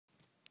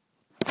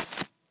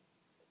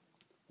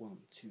1,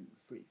 2,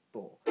 3,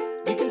 4.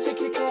 You can take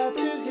your car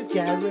to his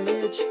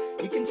garage.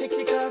 You can take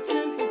your car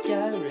to his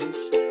garage.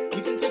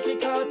 You can take your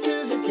car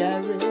to his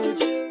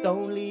garage.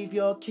 Don't leave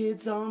your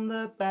kids on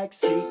the back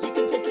seat. You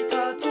can take your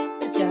car to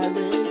his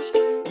garage.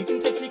 You can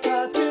take your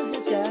car to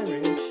his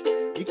garage.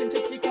 You can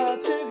take your car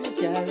to his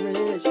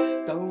garage.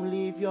 Don't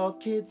leave your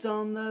kids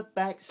on the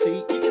back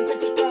seat. You can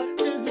take your car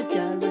to his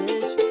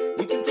garage.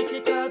 You can take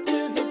your car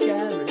to his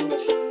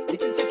garage. You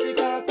can take your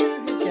car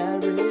to his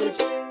garage.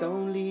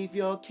 Don't leave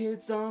your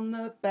kids on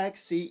the back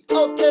seat.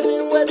 Oh,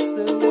 Kevin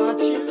Webster, what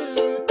you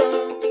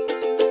done?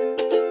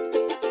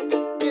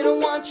 Didn't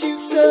want you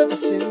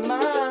servicing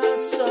my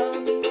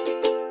son.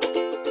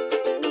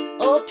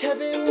 Oh,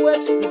 Kevin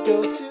Webster,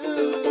 go to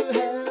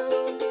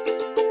hell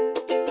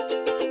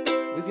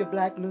with your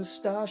black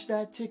moustache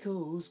that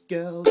tickles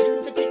girls. You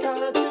can take your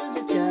car to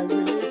his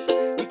garage.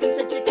 You can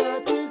take your car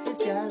to his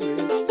garage.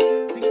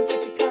 You can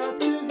take your car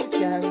to his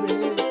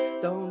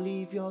garage. Don't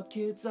leave your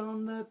kids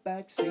on the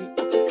back seat. You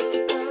can take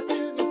your car to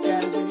his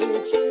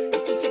garage. You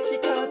can take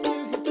your car to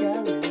his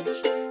garage.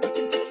 You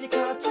can take your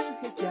car to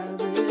his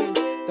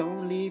garage.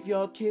 Don't leave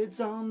your kids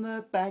on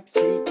the back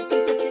seat. You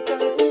can take your car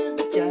to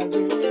his garage.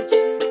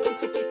 You can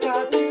take your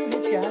car to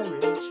his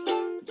garage.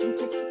 You can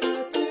take your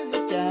car to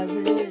his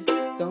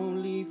garage. Don't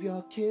leave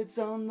your kids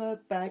on the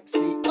back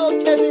seat.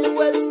 Oh, Kevin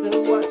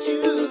Webster, what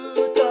you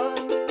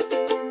done?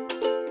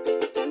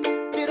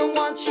 Didn't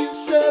want you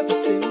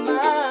servicing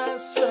my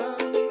son.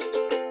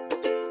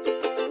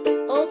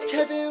 Oh,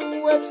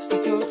 Kevin Webster,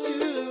 go to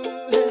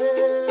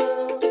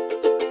hell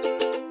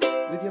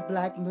with your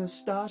black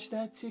moustache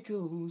that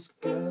tickles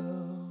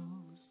girls.